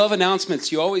Love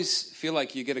announcements. You always feel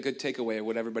like you get a good takeaway of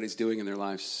what everybody's doing in their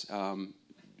lives,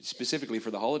 specifically for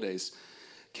the holidays.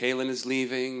 Kaylin is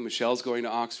leaving. Michelle's going to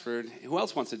Oxford. Who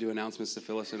else wants to do announcements to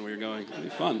fill us in where you're going? It'll be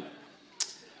fun.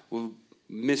 We'll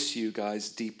miss you guys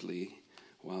deeply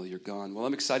while you're gone. Well,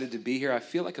 I'm excited to be here. I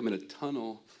feel like I'm in a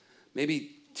tunnel.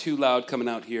 Maybe too loud coming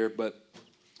out here, but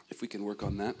if we can work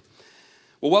on that.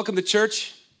 Well, welcome to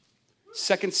church.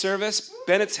 Second service.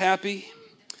 Bennett's happy.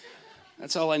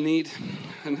 That's all I need.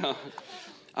 No.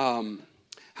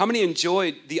 How many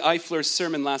enjoyed the Eifler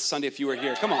sermon last Sunday if you were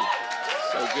here? Come on.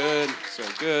 So good, so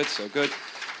good, so good.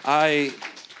 I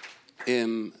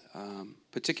am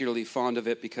particularly fond of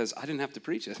it because I didn't have to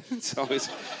preach it. It's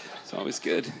always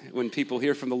good when people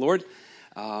hear from the Lord.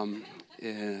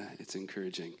 It's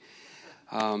encouraging.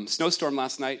 Snowstorm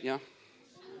last night, yeah?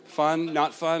 Fun,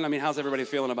 not fun? I mean, how's everybody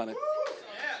feeling about it?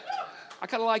 I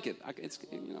kind of like it.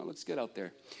 It looks good out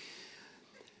there.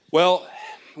 Well,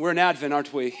 we're in Advent,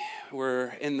 aren't we?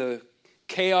 We're in the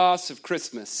chaos of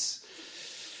Christmas.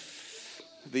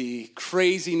 The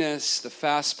craziness, the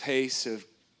fast pace of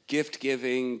gift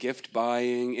giving, gift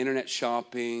buying, internet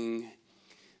shopping,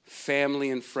 family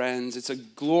and friends. It's a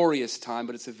glorious time,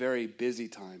 but it's a very busy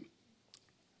time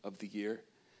of the year.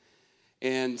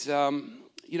 And,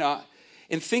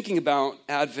 in thinking about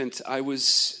Advent, I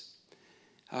was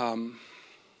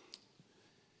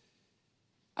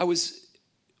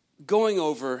going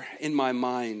over in my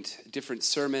mind different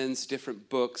sermons, different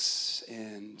books,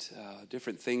 and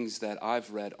different things that I've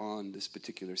read on this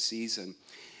particular season.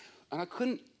 And I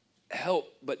couldn't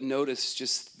help but notice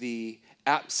just the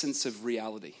absence of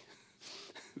reality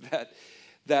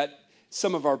that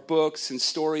some of our books and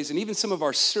stories and even some of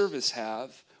our service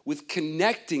have with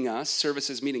connecting us,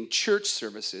 services meaning church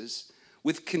services,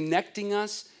 with connecting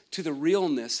us to the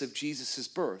realness of Jesus'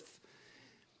 birth.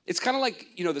 It's kind of like,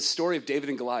 the story of David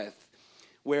and Goliath,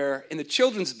 where in the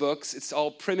children's books, it's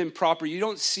all prim and proper. You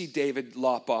don't see David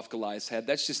lop off Goliath's head.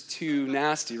 That's just too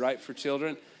nasty, right, for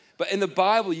children? But in the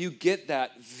Bible, you get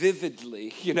that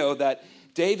vividly, that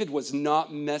David was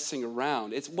not messing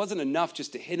around. It wasn't enough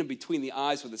just to hit him between the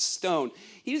eyes with a stone.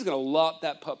 He was going to lop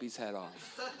that puppy's head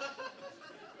off.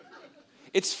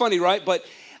 It's funny, right? But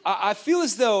I feel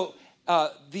as though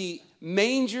the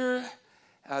manger,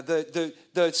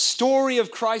 the story of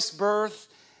Christ's birth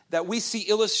that we see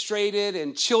illustrated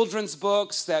in children's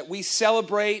books that we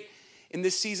celebrate in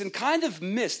this season kind of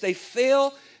miss. They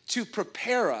fail to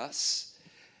prepare us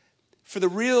for the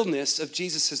realness of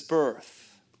Jesus'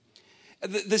 birth.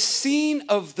 The scene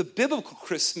of the biblical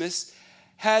Christmas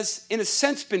has, in a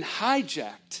sense, been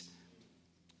hijacked.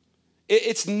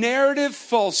 Its narrative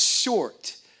falls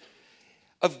short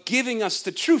of giving us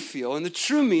the true feel and the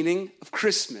true meaning of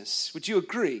Christmas. Would you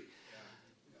agree?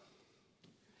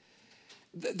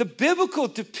 The biblical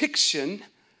depiction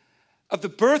of the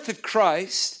birth of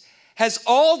Christ has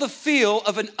all the feel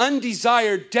of an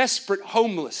undesired, desperate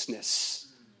homelessness.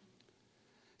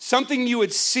 Something you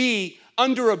would see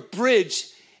under a bridge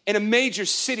in a major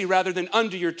city rather than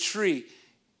under your tree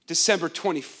December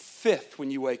 25th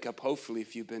when you wake up, hopefully,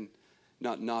 if you've been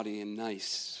not naughty and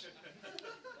nice.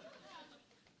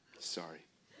 Sorry.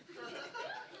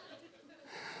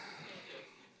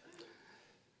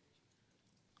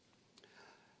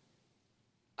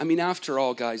 After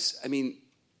all, guys,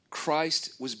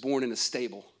 Christ was born in a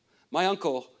stable. My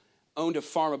uncle owned a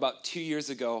farm about 2 years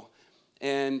ago,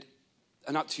 and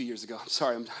not 2 years ago, I'm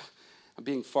sorry, I'm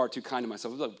being far too kind to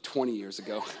myself. It was like 20 years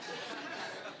ago.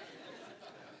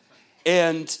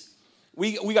 And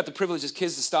we got the privilege as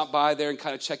kids to stop by there and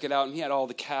kind of check it out, and he had all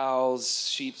the cows,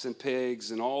 sheep, and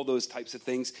pigs, and all those types of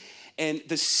things. And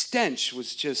the stench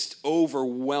was just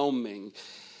overwhelming.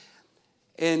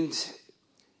 And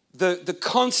the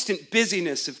constant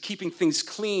busyness of keeping things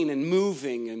clean and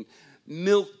moving and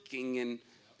milking and,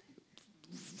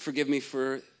 forgive me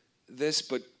for this,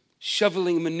 but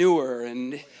shoveling manure,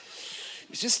 and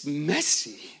it's just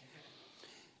messy.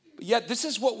 But yet this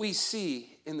is what we see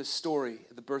in the story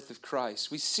of the birth of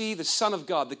Christ. We see the Son of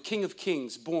God, the King of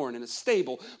Kings, born in a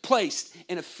stable, placed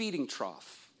in a feeding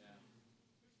trough.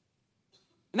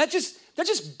 And that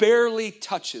just barely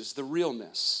touches the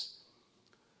realness.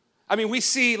 We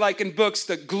see, like in books,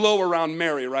 the glow around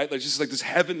Mary, right? There's just like this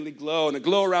heavenly glow and a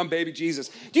glow around baby Jesus.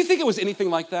 Do you think it was anything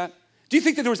like that? Do you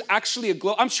think that there was actually a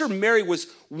glow? I'm sure Mary was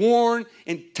worn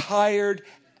and tired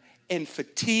and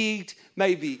fatigued.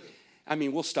 Maybe.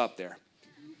 We'll stop there.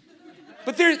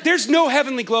 But there's no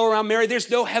heavenly glow around Mary. There's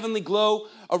no heavenly glow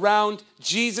around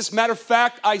Jesus. Matter of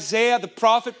fact, Isaiah, the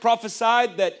prophet,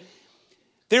 prophesied that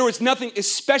there was nothing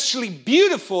especially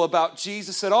beautiful about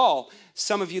Jesus at all.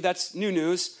 Some of you, that's new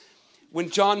news. when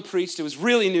John preached, it was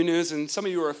really new news, and some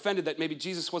of you are offended that maybe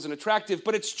Jesus wasn't attractive,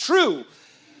 but it's true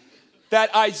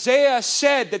that Isaiah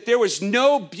said that there was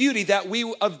no beauty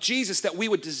of Jesus that we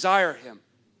would desire him.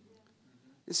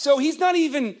 So he's not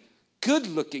even good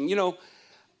looking. You know,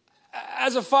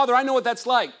 as a father, I know what that's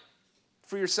like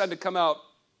for your son to come out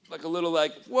like a little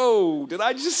like, whoa,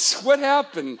 what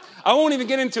happened? I won't even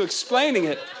get into explaining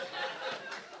it.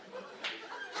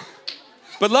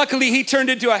 But luckily he turned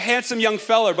into a handsome young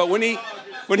fella. But when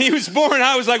he was born,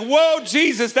 I was like, whoa,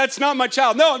 Jesus, that's not my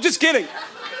child. No, I'm just kidding.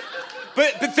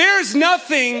 But there's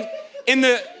nothing in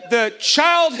the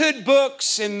childhood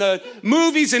books and the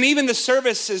movies and even the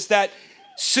services that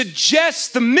suggests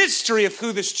the mystery of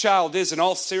who this child is in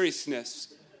all seriousness.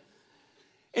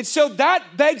 And so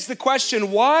that begs the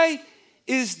question, why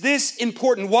is this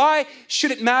important? Why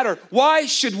should it matter? Why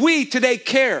should we today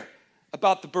care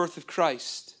about the birth of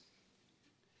Christ?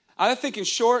 I think in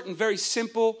short and very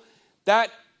simple,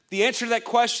 that the answer to that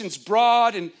question is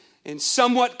broad and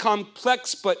somewhat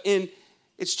complex, but in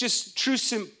its just true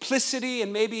simplicity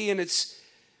and maybe in its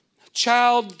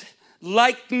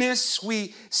childlikeness,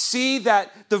 we see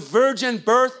that the virgin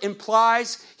birth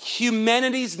implies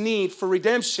humanity's need for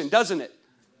redemption, doesn't it?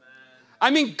 I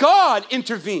mean, God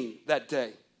intervened that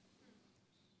day.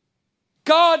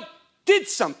 God did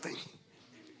something.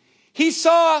 He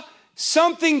saw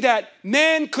something that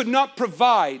man could not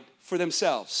provide for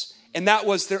themselves, and that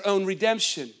was their own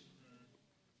redemption.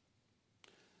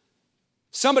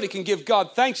 Somebody can give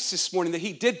God thanks this morning that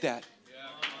he did that.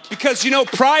 Because, you know,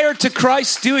 prior to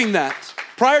Christ doing that,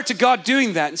 prior to God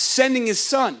doing that and sending his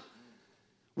son,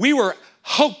 we were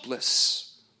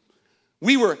hopeless.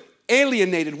 We were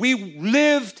alienated. We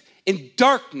lived in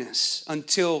darkness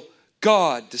until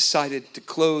God decided to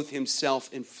clothe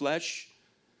himself in flesh.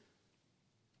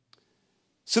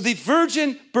 So the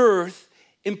virgin birth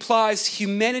implies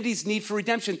humanity's need for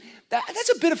redemption.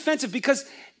 That's a bit offensive because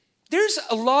there's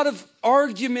a lot of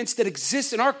arguments that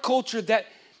exist in our culture that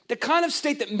kind of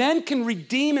state that man can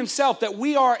redeem himself, that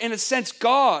we are, in a sense,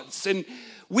 gods, and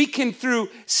we can, through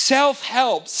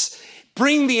self-helps,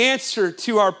 bring the answer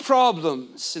to our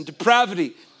problems and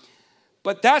depravity.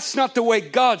 But that's not the way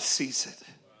God sees it.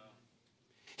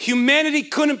 Humanity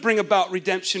couldn't bring about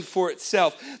redemption for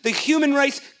itself. The human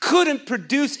race couldn't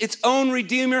produce its own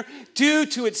Redeemer due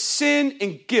to its sin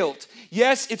and guilt.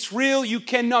 Yes, it's real. You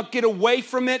cannot get away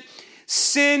from it.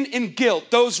 Sin and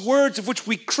guilt, those words of which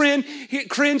we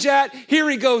cringe at. Here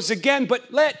he goes again.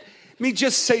 But let me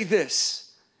just say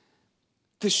this.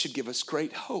 This should give us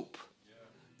great hope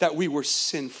that we were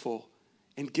sinful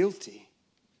and guilty.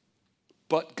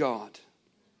 But God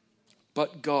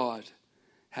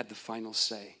had the final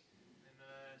say.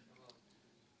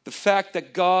 The fact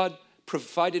that God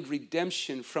provided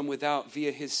redemption from without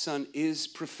via his son is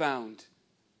profound.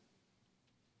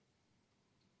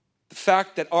 The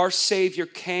fact that our Savior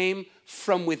came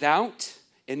from without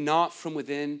and not from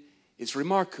within is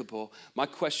remarkable. My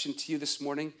question to you this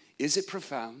morning, is it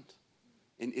profound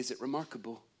and is it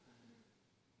remarkable?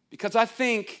 Because I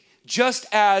think just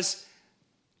as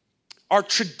our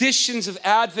traditions of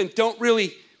Advent don't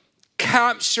really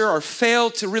capture or fail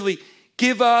to really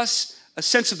give us a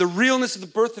sense of the realness of the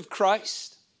birth of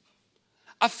Christ,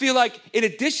 I feel like in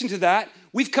addition to that,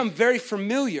 we've come very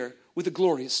familiar with a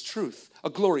glorious truth, a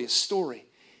glorious story.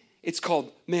 It's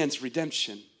called man's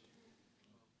redemption.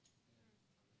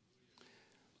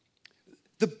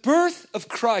 The birth of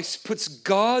Christ puts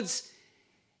God's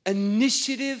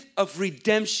initiative of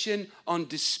redemption on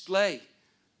display.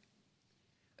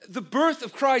 The birth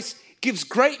of Christ gives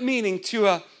great meaning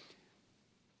to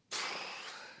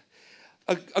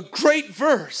a great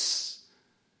verse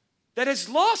that has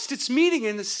lost its meaning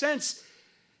in the sense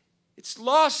it's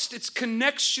lost its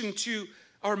connection to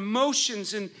our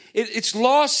emotions, and it's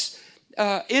lost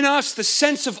in us the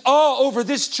sense of awe over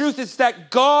this truth. It's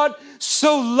that God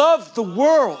so loved the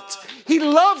world. He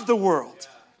loved the world.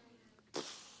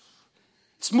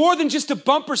 It's more than just a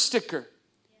bumper sticker.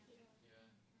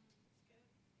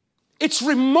 It's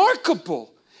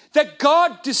remarkable that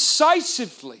God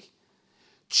decisively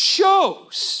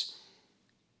chose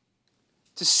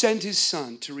to send his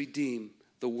son to redeem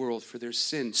the world for their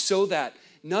sins so that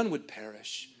none would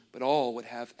perish, but all would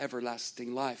have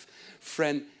everlasting life.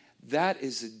 Friend, that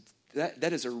is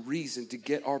a reason to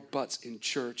get our butts in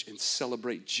church and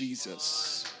celebrate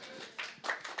Jesus.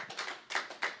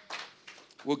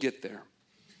 We'll get there.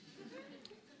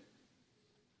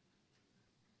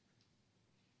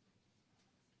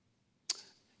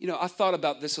 You know, I thought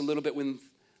about this a little bit when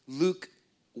Luke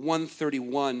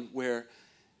 1:31, where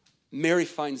Mary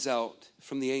finds out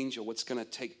from the angel what's going to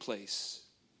take place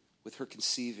with her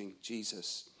conceiving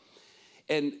Jesus.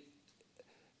 And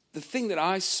the thing that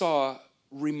I saw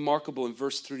remarkable in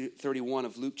verse 31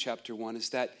 of Luke chapter 1 is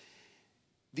that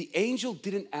the angel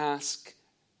didn't ask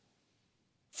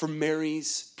for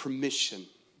Mary's permission.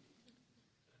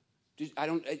 I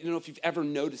don't know if you've ever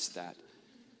noticed that.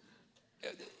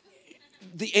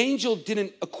 The angel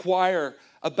didn't inquire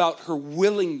about her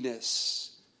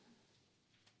willingness.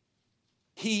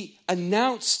 He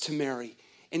announced to Mary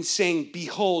and saying,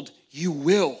 behold, you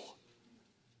will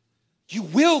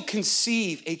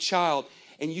conceive a child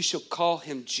and you shall call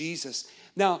him Jesus.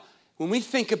 Now, when we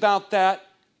think about that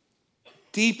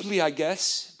deeply, I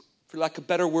guess, for lack of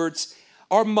better words,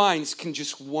 our minds can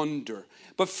just wonder.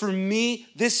 But for me,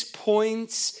 this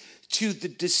points to the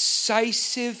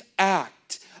decisive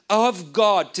act of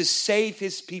God to save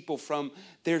his people from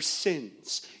their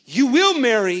sins. You will,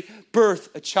 Mary, birth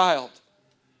a child.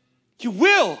 You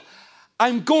will.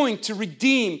 I'm going to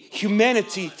redeem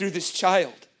humanity through this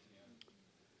child.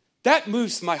 That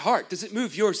moves my heart. Does it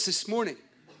move yours this morning?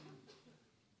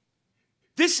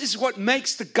 This is what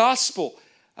makes the gospel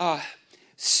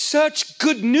such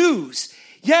good news.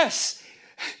 Yes,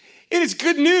 it is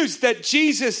good news that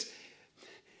Jesus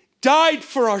died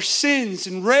for our sins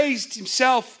and raised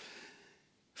himself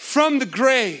from the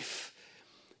grave.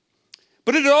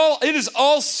 But it is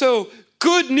also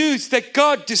good news that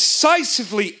God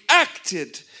decisively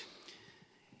acted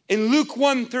in Luke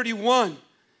 1:31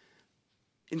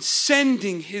 in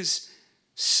sending his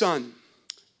son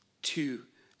to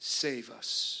save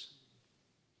us.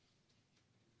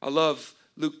 I love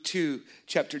Luke 2,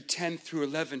 chapter 10 through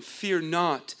 11. Fear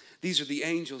not. These are the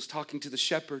angels talking to the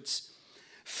shepherds.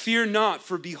 Fear not,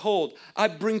 for behold, I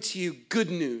bring to you good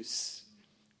news.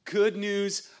 Good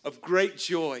news of great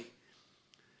joy.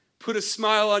 Put a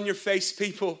smile on your face,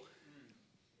 people.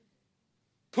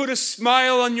 Put a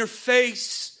smile on your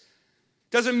face.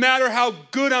 Doesn't matter how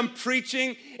good I'm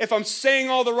preaching, if I'm saying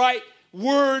all the right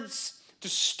words to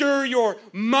stir your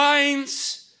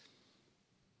minds.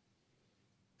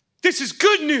 This is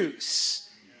good news.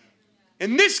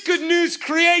 And this good news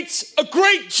creates a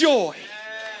great joy.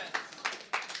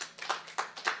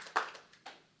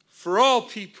 For all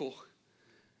people,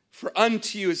 for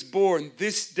unto you is born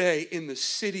this day in the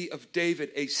city of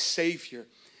David a Savior,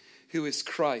 who is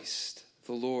Christ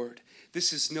the Lord.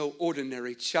 This is no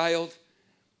ordinary child.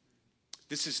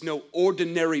 This is no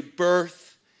ordinary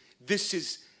birth. This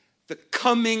is the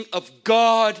coming of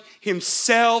God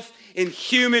himself in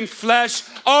human flesh.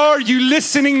 Are you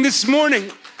listening this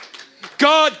morning?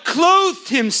 God clothed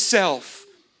himself.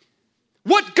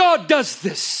 What God does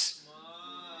this?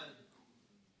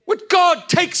 What God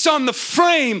takes on the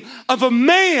frame of a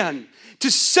man to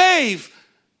save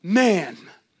man?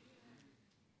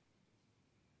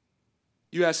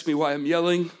 You ask me why I'm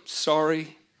yelling.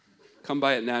 Sorry. Come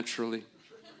by it naturally.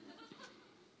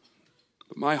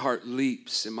 But my heart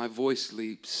leaps and my voice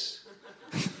leaps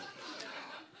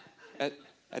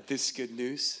at this good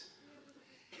news.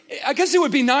 I guess it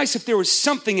would be nice if there was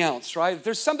something else, right? If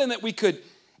there's something that we could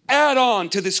add on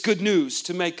to this good news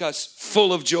to make us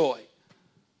full of joy.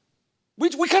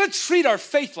 We kind of treat our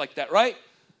faith like that, right?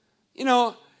 You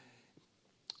know,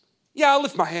 yeah, I'll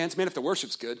lift my hands, man, if the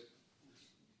worship's good.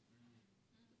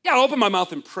 Yeah, I'll open my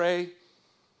mouth and pray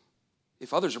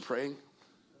if others are praying.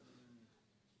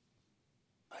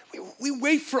 We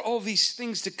wait for all these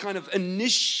things to kind of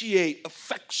initiate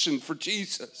affection for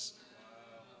Jesus.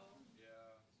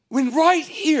 When right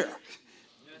here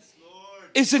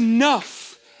is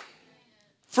enough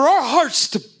for our hearts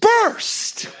to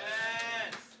burst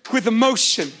with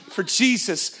emotion for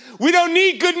Jesus. We don't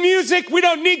need good music. We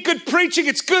don't need good preaching.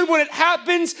 It's good when it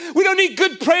happens. We don't need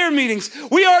good prayer meetings.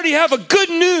 We already have a good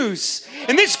news.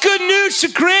 And this good news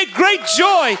should create great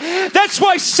joy. That's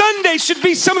why Sunday should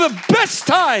be some of the best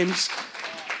times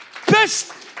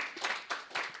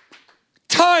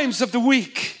of the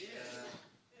week.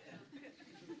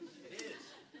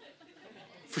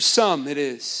 For some, it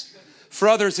is. For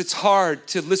others, it's hard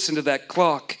to listen to that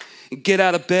clock and get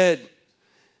out of bed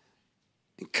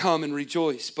and come and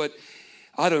rejoice. But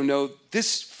I don't know,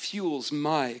 this fuels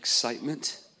my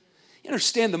excitement. You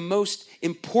understand, the most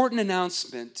important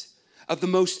announcement of the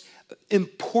most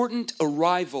important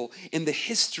arrival in the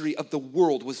history of the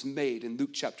world was made in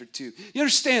Luke chapter 2. You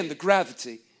understand the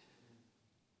gravity?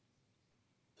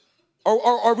 Or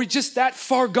are we just that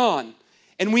far gone?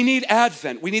 And we need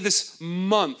Advent. We need this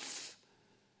month,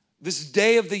 this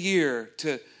day of the year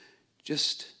to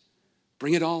just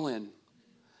bring it all in.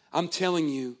 I'm telling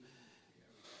you,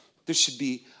 there should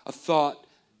be a thought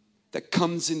that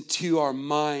comes into our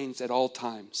minds at all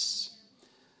times.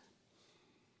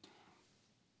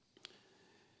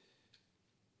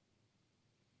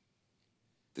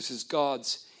 This is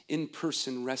God's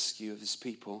in-person rescue of his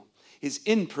people. His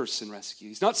in-person rescue.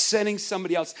 He's not sending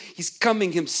somebody else. He's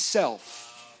coming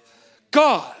himself.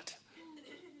 God.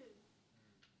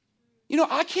 You know,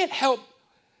 I can't help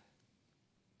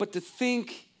but to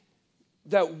think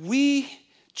that we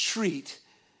treat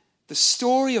the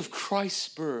story of Christ's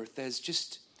birth as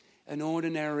just an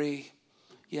ordinary,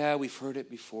 yeah, we've heard it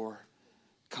before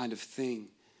kind of thing.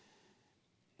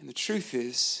 And the truth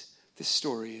is, this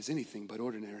story is anything but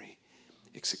ordinary.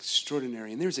 It's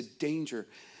extraordinary. And there's a danger.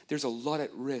 There's a lot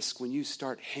at risk when you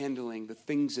start handling the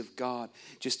things of God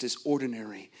just as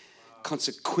ordinary,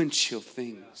 consequential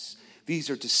things.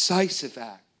 These are decisive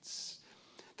acts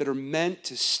that are meant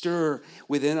to stir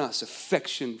within us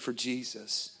affection for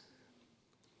Jesus.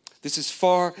 This is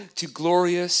far too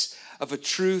glorious of a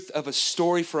truth, of a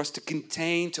story for us to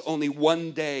contain to only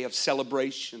one day of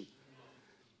celebration.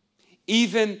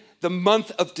 Even the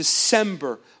month of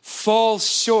December falls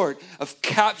short of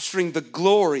capturing the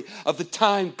glory of the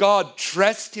time God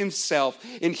dressed himself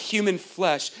in human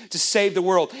flesh to save the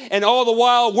world. And all the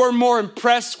while, we're more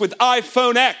impressed with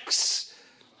iPhone X.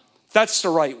 That's the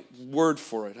right word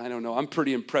for it. I don't know. I'm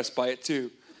pretty impressed by it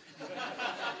too.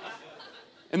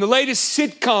 And the latest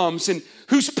sitcoms and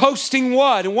who's posting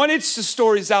what and what Insta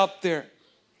stories out there.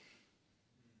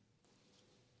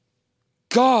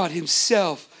 God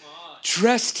himself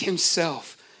dressed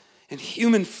himself in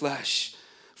human flesh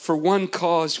for one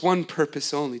cause, one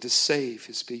purpose only, to save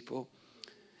his people.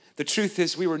 The truth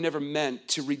is, we were never meant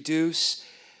to reduce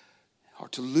or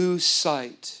to lose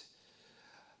sight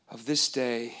of this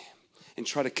day and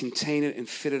try to contain it and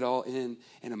fit it all in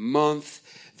a month.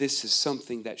 This is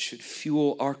something that should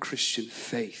fuel our Christian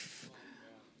faith.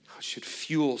 It should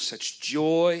fuel such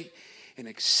joy and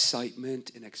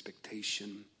excitement and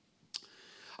expectation.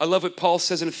 I love what Paul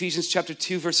says in Ephesians chapter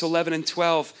 2, verse 11 and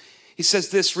 12. He says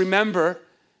this, remember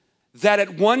that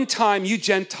at one time you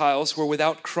Gentiles were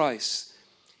without Christ,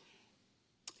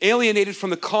 alienated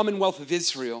from the commonwealth of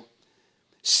Israel,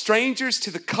 strangers to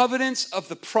the covenants of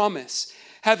the promise,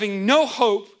 having no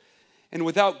hope and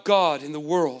without God in the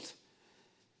world.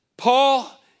 Paul,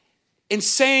 in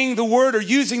saying the word or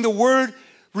using the word,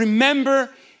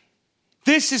 remember,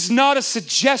 this is not a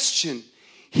suggestion.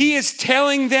 He is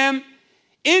telling them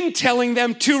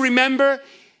to remember,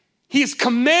 he is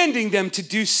commanding them to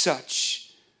do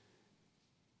such.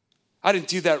 I didn't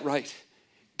do that right.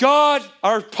 God,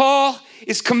 our Paul,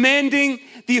 is commanding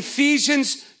the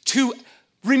Ephesians to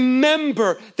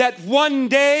remember that one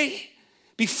day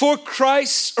before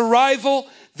Christ's arrival,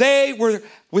 they were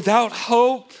without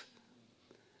hope.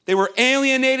 They were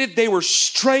alienated. They were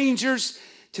strangers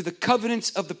to the covenants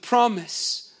of the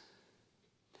promise.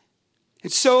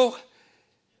 And so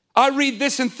I read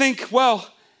this and think, well,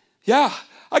 yeah,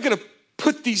 I got to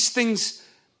put these things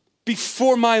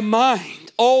before my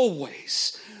mind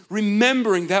always,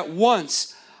 remembering that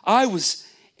once I was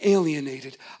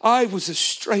alienated. I was a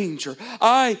stranger.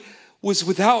 I was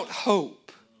without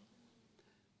hope.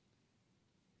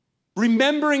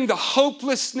 Remembering the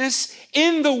hopelessness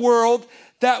in the world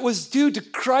that was due to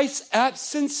Christ's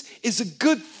absence is a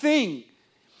good thing.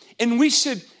 And we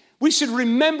should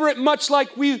remember it much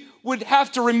like we would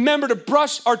have to remember to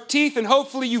brush our teeth, and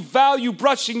hopefully you value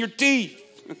brushing your teeth.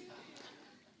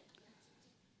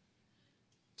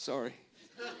 Sorry.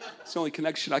 It's the only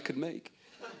connection I could make.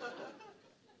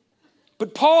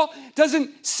 But Paul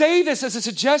doesn't say this as a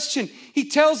suggestion. He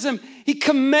tells them, he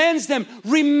commands them,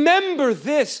 remember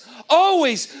this.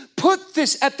 Always put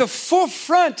this at the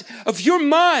forefront of your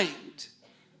mind.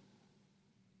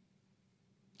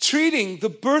 Treating the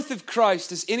birth of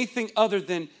Christ as anything other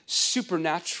than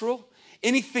supernatural,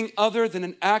 anything other than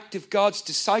an act of God's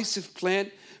decisive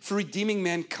plan for redeeming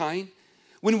mankind,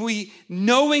 when we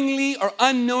knowingly or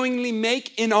unknowingly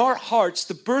make in our hearts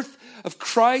the birth of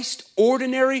Christ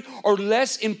ordinary or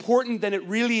less important than it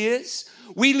really is,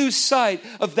 we lose sight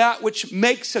of that which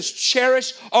makes us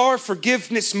cherish our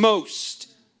forgiveness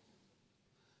most.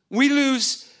 We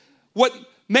lose what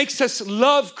makes us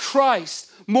love Christ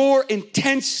more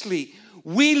intensely.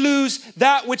 We lose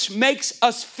that which makes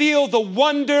us feel the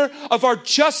wonder of our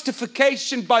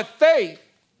justification by faith.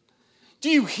 Do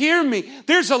you hear me?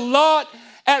 There's a lot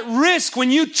at risk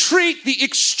when you treat the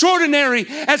extraordinary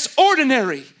as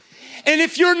ordinary. And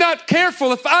if you're not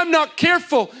careful, if I'm not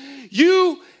careful,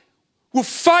 you will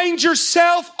find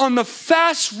yourself on the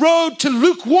fast road to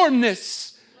lukewarmness.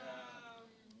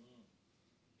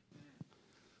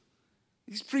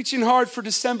 He's preaching hard for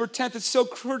December 10th. It's so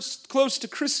close to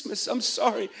Christmas. I'm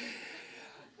sorry.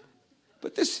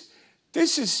 But this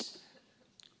is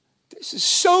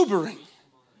sobering.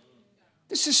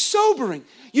 This is sobering.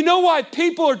 You know why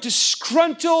people are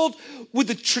disgruntled with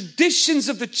the traditions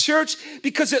of the church?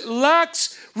 Because it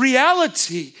lacks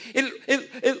reality.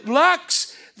 It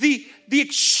lacks the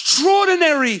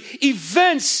extraordinary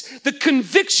events, the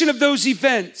conviction of those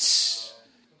events.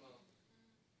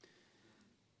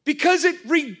 Because it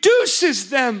reduces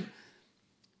them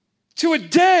to a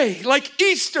day like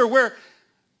Easter where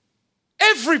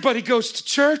everybody goes to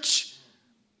church.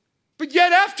 But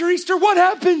yet after Easter, what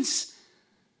happens?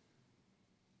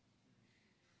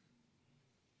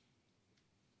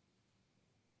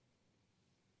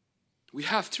 We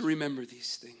have to remember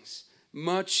these things.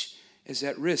 Much is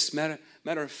at risk. Matter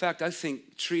of fact, I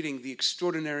think treating the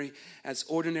extraordinary as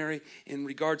ordinary in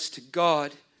regards to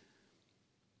God,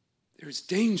 there's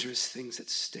dangerous things at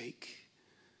stake.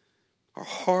 Our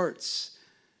hearts,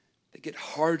 they get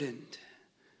hardened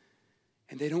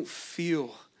and they don't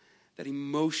feel that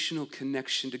emotional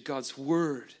connection to God's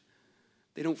word.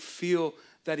 They don't feel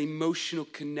that emotional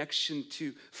connection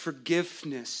to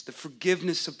forgiveness, the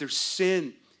forgiveness of their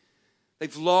sin.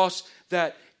 They've lost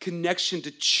that connection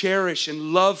to cherish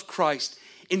and love Christ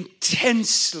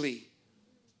intensely.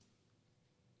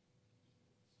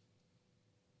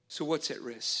 So what's at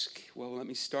risk? Well, let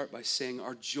me start by saying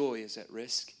our joy is at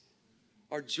risk.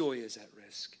 Our joy is at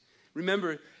risk.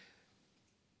 Remember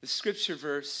the scripture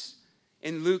verse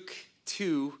in Luke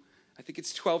 2, I think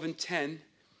it's 12 and 10.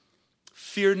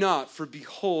 Fear not, for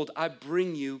behold, I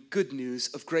bring you good news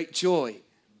of great joy.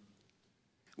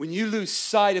 When you lose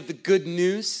sight of the good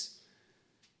news,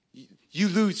 you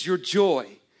lose your joy.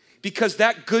 Because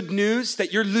that good news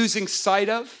that you're losing sight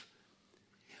of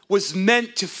was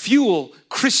meant to fuel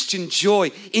Christian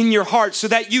joy in your heart so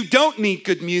that you don't need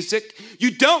good music.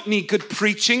 You don't need good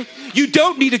preaching. You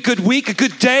don't need a good week, a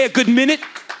good day, a good minute.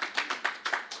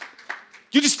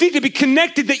 You just need to be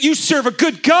connected that you serve a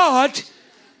good God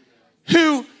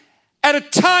who, at a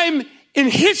time in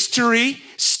history,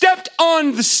 stepped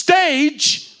on the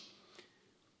stage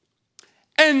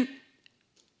and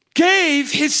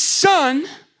gave his son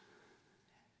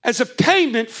as a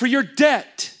payment for your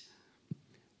debt,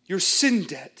 your sin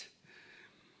debt.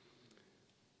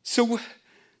 So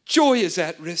joy is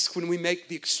at risk when we make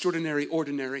the extraordinary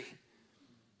ordinary.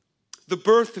 The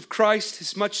birth of Christ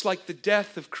is much like the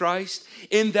death of Christ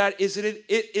in that it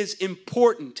is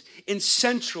important and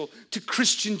central to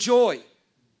Christian joy.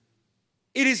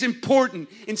 It is important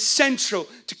and central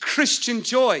to Christian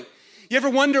joy. You ever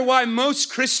wonder why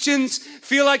most Christians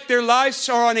feel like their lives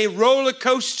are on a roller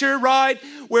coaster ride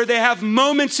where they have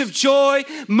moments of joy,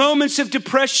 moments of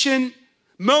depression,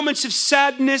 moments of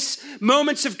sadness,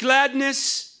 moments of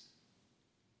gladness?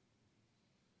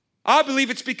 I believe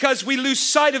it's because we lose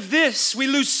sight of this. We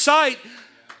lose sight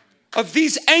of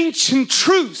these ancient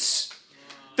truths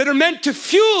that are meant to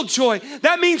fuel joy.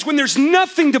 That means when there's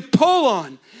nothing to pull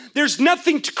on, there's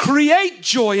nothing to create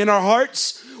joy in our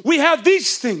hearts, we have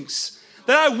these things.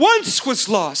 That I once was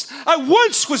lost. I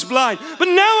once was blind, but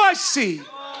now I see.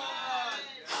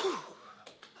 Whew.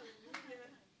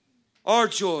 Our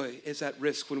joy is at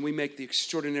risk when we make the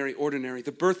extraordinary ordinary.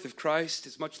 The birth of Christ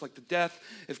is much like the death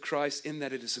of Christ in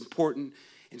that it is important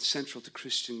and central to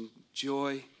Christian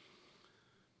joy.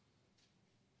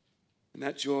 And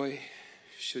that joy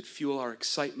should fuel our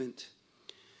excitement.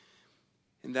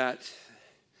 And that,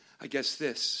 I guess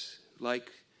this,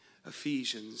 like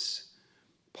Ephesians,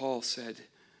 Paul said,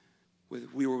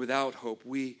 we were without hope.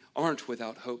 We aren't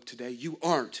without hope today. You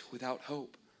aren't without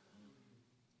hope.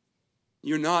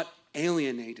 You're not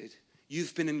alienated.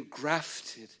 You've been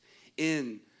engrafted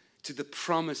in to the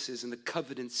promises and the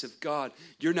covenants of God.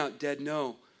 You're not dead,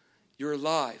 no. You're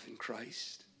alive in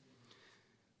Christ.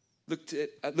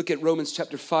 Look at Romans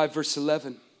chapter 5, verse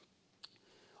 11.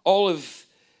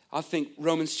 I think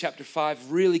Romans chapter 5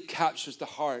 really captures the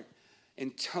heart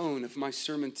and tone of my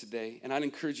sermon today, and I'd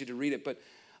encourage you to read it, but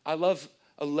I love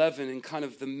 11 and kind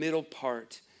of the middle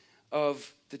part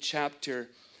of the chapter.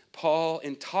 Paul,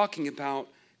 in talking about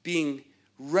being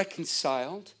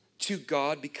reconciled to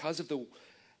God because of the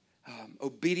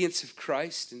obedience of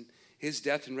Christ and his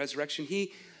death and resurrection,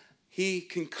 he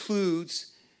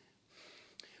concludes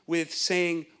with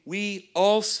saying, we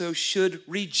also should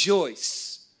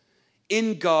rejoice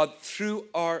in God through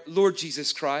our Lord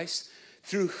Jesus Christ,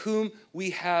 through whom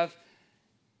we have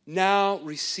now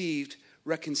received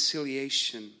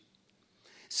reconciliation.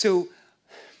 So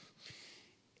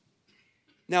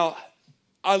now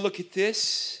I look at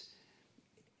this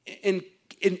in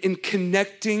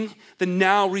connecting the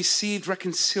now received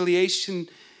reconciliation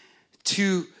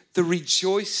to the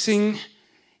rejoicing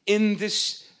in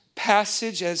this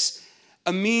passage as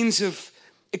a means of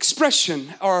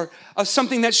expression or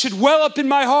something that should well up in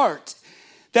my heart.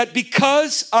 that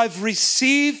because I've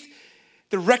received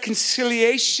the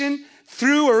reconciliation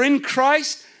through or in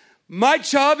Christ, my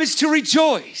job is to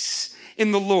rejoice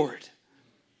in the Lord.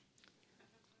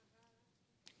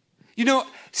 You know,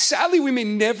 sadly, we may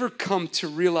never come to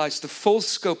realize the full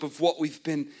scope of what we've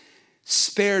been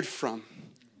spared from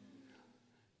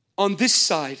on this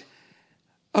side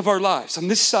of our lives, on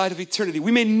this side of eternity.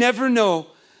 We may never know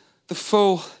the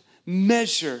full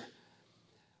measure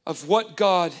of what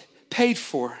God paid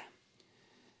for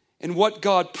and what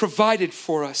God provided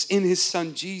for us in his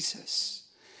son Jesus.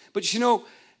 But you know,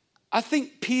 I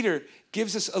think Peter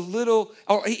gives us a little,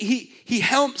 or he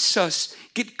helps us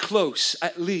get close,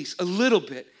 at least a little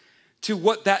bit, to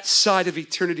what that side of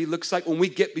eternity looks like when we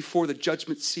get before the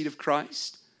judgment seat of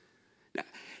Christ. Now,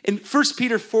 in 1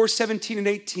 Peter 4:17 and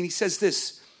 18, he says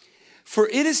this, "For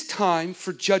it is time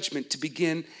for judgment to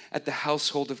begin at the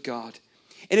household of God.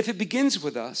 And if it begins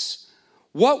with us,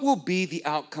 what will be the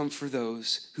outcome for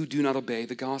those who do not obey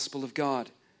the gospel of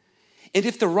God? And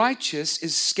if the righteous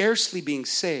is scarcely being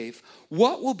saved,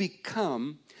 what will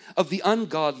become of the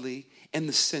ungodly and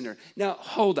the sinner?" Now,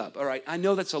 hold up, all right? I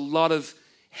know that's a lot of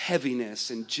heaviness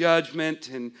and judgment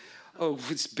and, oh,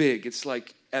 it's big. It's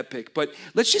like epic. But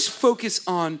let's just focus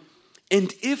on,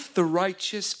 and if the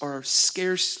righteous are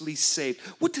scarcely saved.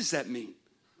 What does that mean?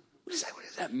 What does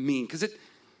that mean? Because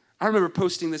I remember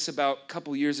posting this about a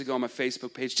couple years ago on my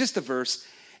Facebook page, just a verse,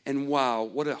 and wow,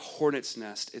 what a hornet's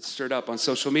nest it stirred up on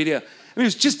social media. I mean, it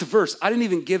was just a verse. I didn't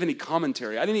even give any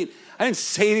commentary. I didn't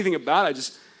say anything about it. I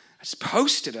just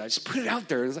posted it. I just put it out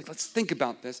there. It was like, let's think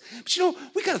about this. But you know,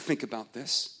 we got to think about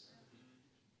this.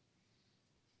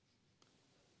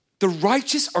 The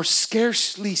righteous are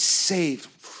scarcely saved.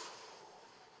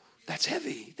 That's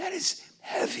heavy. That is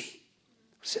heavy.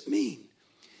 What does it mean?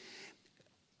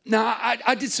 Now,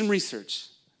 I did some research.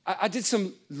 I did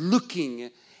some looking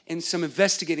and some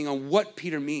investigating on what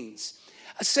Peter means.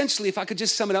 Essentially, if I could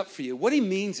just sum it up for you, what he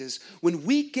means is when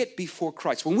we get before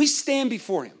Christ, when we stand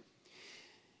before him,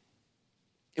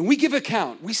 and we give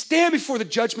account, we stand before the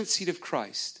judgment seat of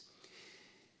Christ,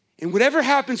 and whatever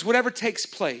happens, whatever takes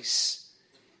place,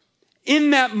 in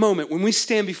that moment when we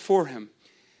stand before him,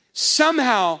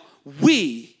 somehow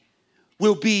we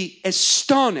will be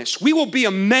astonished. We will be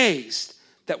amazed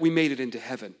that we made it into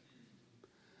heaven.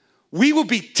 We will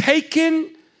be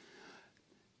taken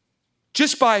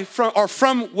just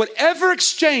from whatever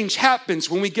exchange happens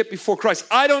when we get before Christ.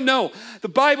 I don't know. The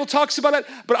Bible talks about it,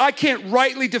 but I can't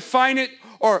rightly define it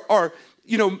or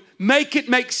make it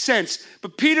make sense.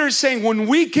 But Peter is saying when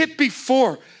we get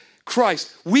before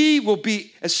Christ, we will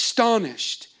be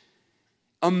astonished,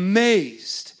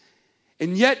 amazed,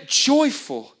 and yet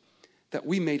joyful that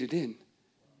we made it in.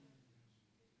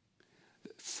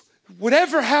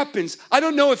 Whatever happens, I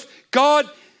don't know if God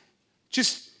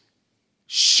just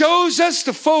shows us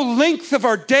the full length of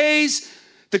our days,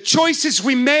 the choices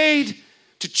we made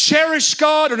to cherish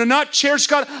God or to not cherish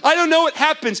God. I don't know what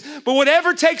happens, but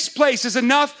whatever takes place is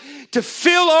enough to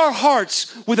fill our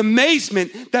hearts with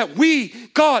amazement that we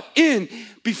got in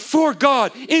before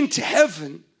God into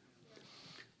heaven.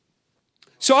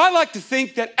 So I like to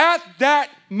think that at that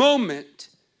moment,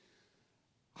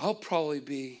 I'll probably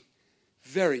be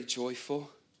very joyful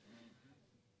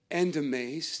and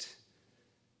amazed,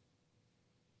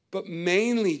 but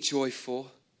mainly joyful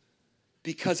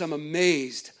because I'm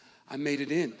amazed I made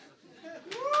it in.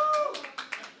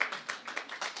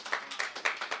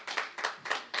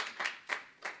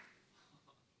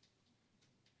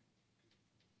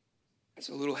 It's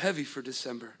a little heavy for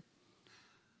December.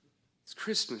 It's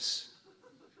Christmas.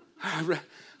 I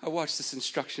watched this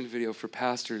instruction video for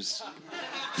pastors.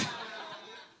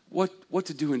 What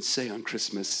to do and say on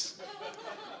Christmas.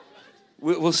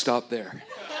 We'll stop there.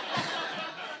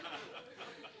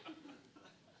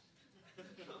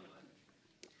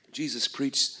 Jesus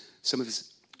preached some of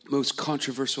his most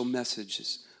controversial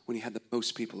messages when he had the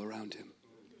most people around him.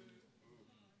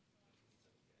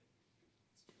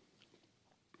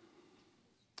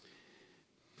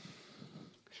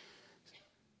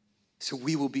 So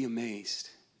we will be amazed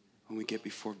when we get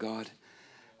before God.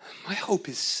 My hope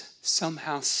is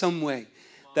somehow, some way,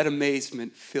 that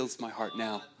amazement fills my heart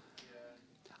now.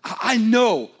 I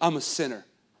know I'm a sinner.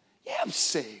 Yeah, I'm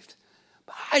saved.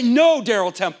 But I know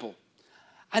Daryl Temple.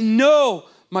 I know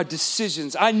my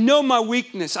decisions. I know my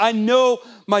weakness. I know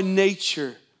my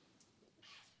nature.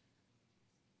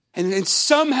 And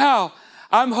somehow,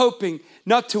 I'm hoping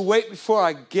not to wait before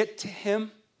I get to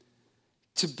him,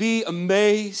 to be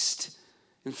amazed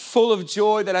and full of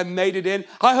joy that I made it in.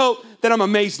 I hope that I'm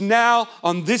amazed now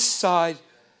on this side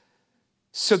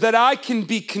so that I can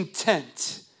be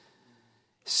content,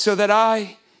 so that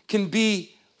I can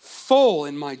be full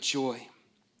in my joy.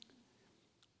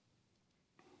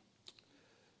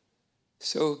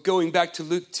 So going back to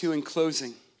Luke 2 in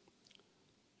closing,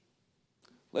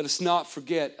 let us not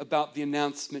forget about the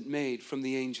announcement made from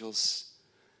the angels.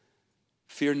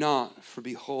 Fear not, for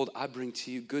behold, I bring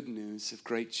to you good news of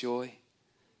great joy.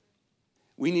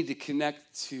 We need to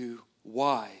connect to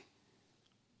why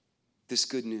this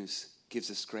good news gives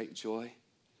us great joy.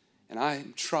 And I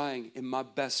am trying in my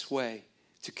best way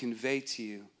to convey to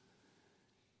you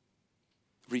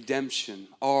redemption,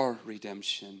 our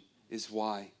redemption, is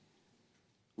why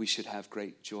we should have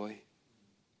great joy.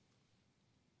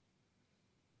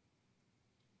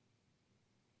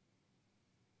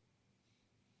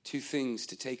 Two things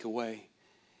to take away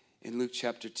in Luke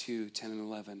chapter 2, 10 and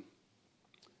 11.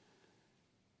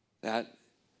 That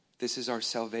this is our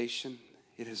salvation.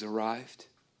 It has arrived.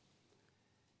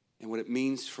 And what it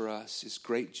means for us is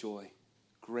great joy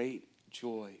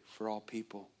for all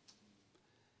people.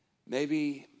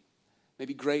 Maybe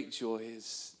great joy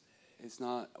is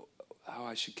not how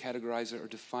I should categorize it or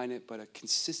define it, but a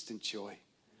consistent joy.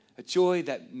 A joy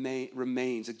that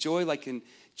remains. A joy like in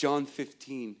John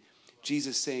 15,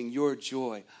 Jesus saying, your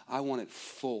joy, I want it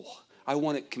full. I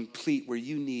want it complete where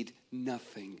you need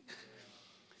nothing.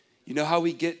 You know how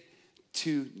we get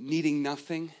to needing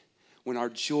nothing? When our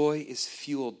joy is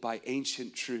fueled by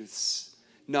ancient truths,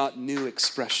 not new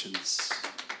expressions.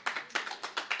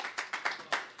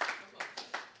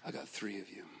 I got 3 of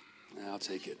you. I'll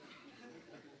take it.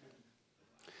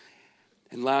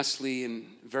 And lastly, and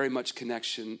very much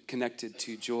connected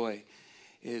to joy,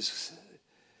 is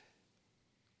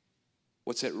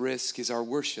what's at risk is our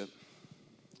worship.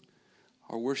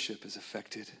 Our worship is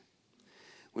affected.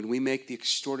 When we make the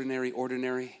extraordinary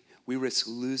ordinary, we risk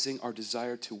losing our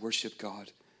desire to worship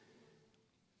God.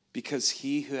 Because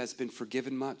he who has been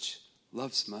forgiven much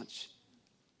loves much.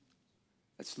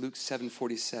 That's Luke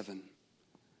 7:47.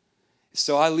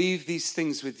 So I leave these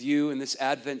things with you in this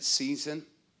Advent season.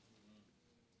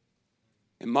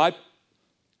 And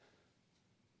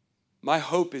my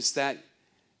hope is that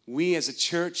we as a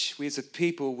church, we as a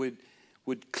people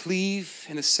would cleave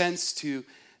in a sense to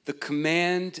the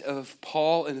command of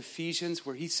Paul in Ephesians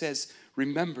where he says,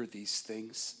 remember these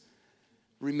things.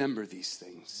 Remember these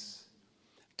things.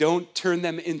 Don't turn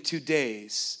them into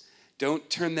days. Don't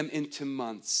turn them into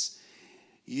months.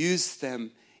 Use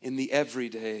them in the every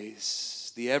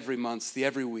days, the every months, the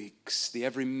every weeks, the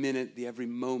every minute, the every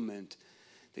moment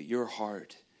that your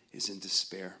heart is in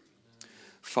despair.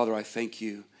 Father, I thank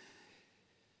you.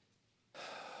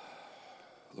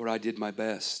 Lord, I did my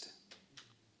best.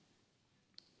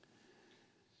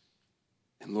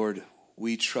 And Lord,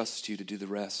 we trust you to do the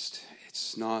rest.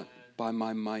 It's not by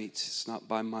my might. It's not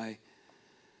by my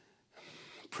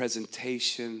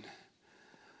presentation,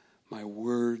 my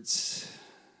words.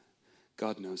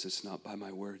 God knows it's not by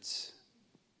my words.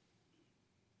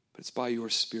 But it's by your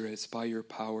Spirit. It's by your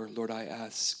power. Lord, I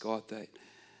ask, God, that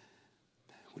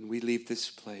when we leave this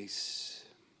place,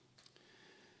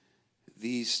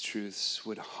 these truths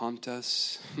would haunt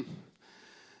us.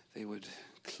 They would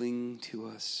cling to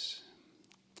us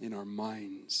in our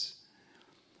minds,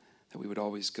 that we would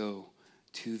always go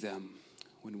to them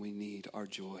when we need our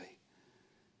joy.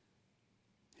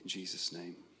 In Jesus'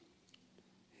 name,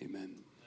 amen.